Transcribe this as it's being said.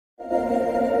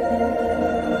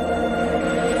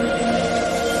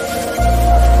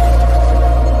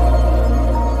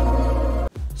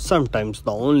Sometimes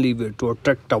the only way to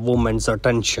attract a woman's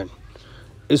attention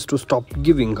is to stop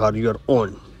giving her your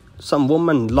own. Some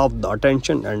women love the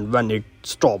attention, and when it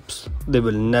stops, they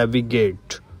will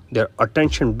navigate their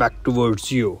attention back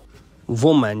towards you.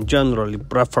 Women generally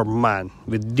prefer men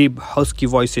with deep husky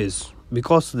voices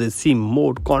because they seem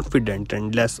more confident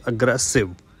and less aggressive.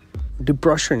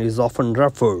 Depression is often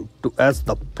referred to as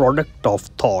the product of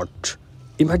thought.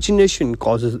 Imagination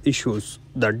causes issues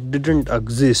that didn't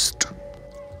exist.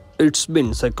 It's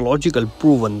been psychologically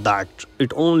proven that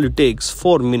it only takes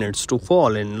 4 minutes to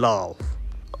fall in love.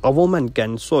 A woman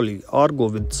can solely argue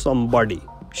with somebody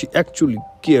she actually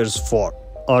cares for.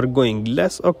 Arguing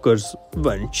less occurs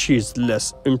when she is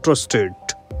less interested.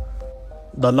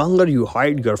 The longer you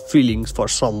hide your feelings for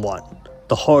someone,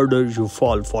 the harder you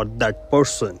fall for that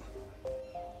person.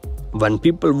 When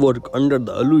people work under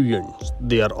the illusion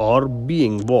they are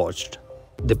being watched,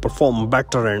 they perform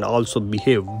better and also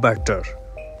behave better.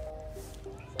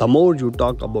 The more you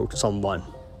talk about someone,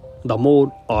 the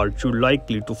more are you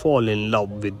likely to fall in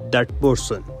love with that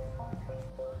person.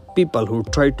 People who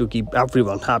try to keep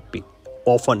everyone happy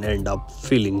often end up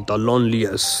feeling the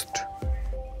loneliest.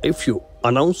 If you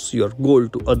announce your goal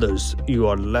to others, you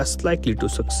are less likely to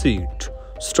succeed.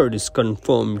 Studies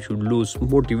confirm you lose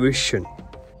motivation.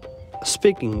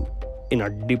 Speaking in a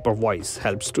deeper voice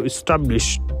helps to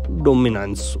establish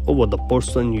dominance over the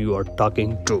person you are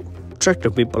talking to.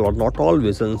 Attractive people are not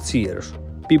always sincere.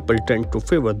 People tend to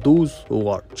favor those who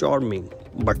are charming,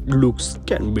 but looks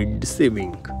can be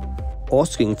deceiving.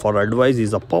 Asking for advice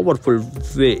is a powerful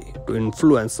way to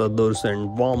influence others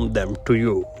and warm them to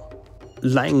you.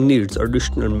 Lying needs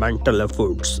additional mental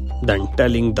efforts than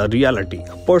telling the reality.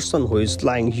 A person who is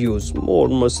lying uses more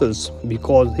muscles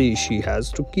because she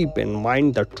has to keep in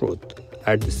mind the truth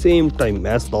at the same time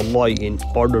as the lie in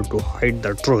order to hide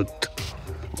the truth.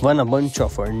 When a bunch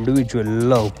of individuals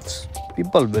loves,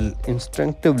 people will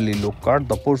instinctively look at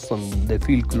the person they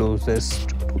feel closest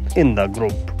to in the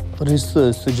group.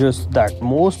 Research suggests that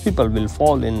most people will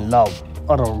fall in love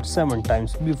around 7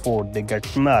 times before they get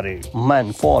married.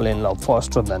 Men fall in love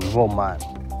faster than women.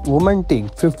 Women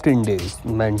take 15 days,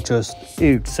 men just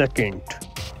 8 seconds.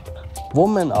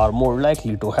 Women are more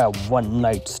likely to have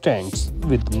one-night stands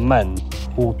with men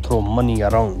who throw money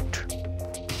around.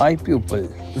 Eye pupil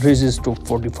raises to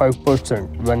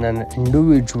 45% when an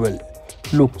individual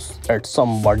looks at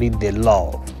somebody they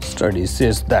love. Study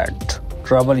says that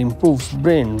travel improves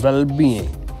brain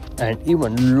well-being and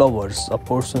even lowers a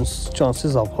person's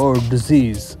chances of heart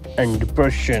disease and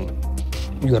depression.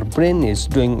 Your brain is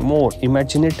doing more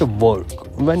imaginative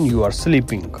work when you are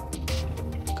sleeping.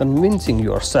 Convincing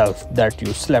yourself that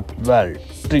you slept well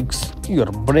tricks your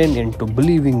brain into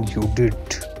believing you did.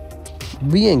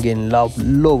 Being in love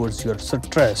lowers your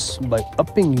stress by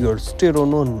upping your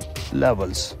serotonin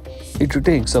levels. It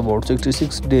takes about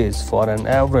 66 days for an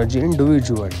average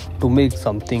individual to make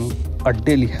something a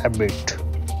daily habit.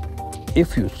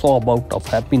 If you sob out of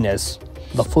happiness,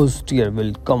 the first tear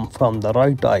will come from the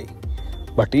right eye.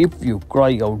 But if you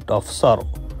cry out of sorrow,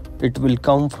 it will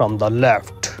come from the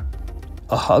left.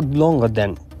 A hug longer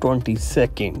than 20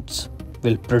 seconds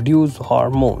will produce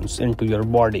hormones into your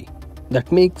body that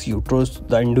makes you trust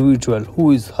the individual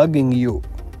who is hugging you.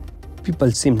 People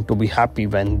seem to be happy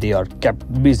when they are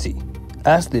kept busy,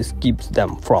 as this keeps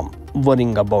them from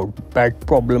worrying about bad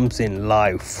problems in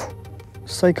life.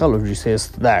 Psychology says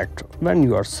that when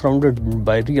you are surrounded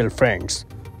by real friends,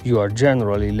 you are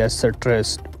generally less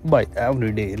stressed by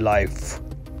everyday life.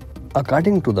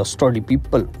 According to the study,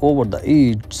 people over the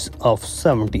age of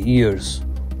 70 years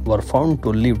were found to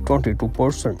live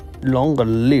 22% longer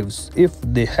lives if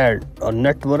they had a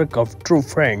network of true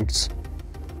friends.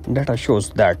 Data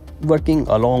shows that working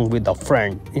along with a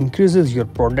friend increases your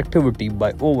productivity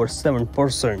by over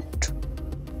 7%.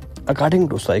 According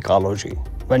to psychology,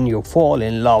 when you fall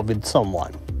in love with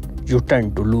someone, you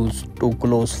tend to lose 2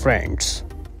 close friends.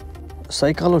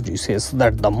 Psychology says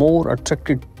that the more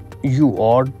attracted you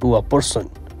are to a person,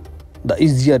 the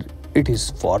easier it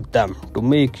is for them to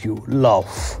make you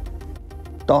laugh.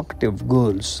 Talkative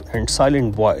girls and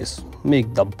silent boys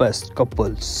make the best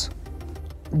couples.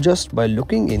 Just by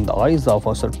looking in the eyes of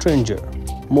a stranger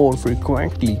more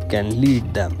frequently can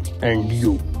lead them and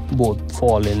you both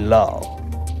fall in love.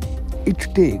 It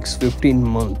takes 15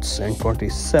 months and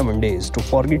 27 days to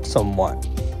forget someone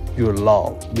you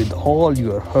love with all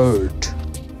your heart.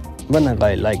 When a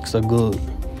guy likes a girl,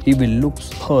 he will look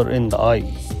her in the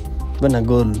eye. When a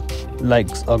girl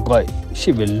likes a guy,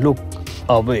 she will look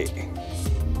away.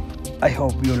 I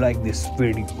hope you like this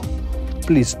video.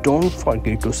 Please don't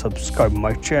forget to subscribe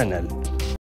my channel.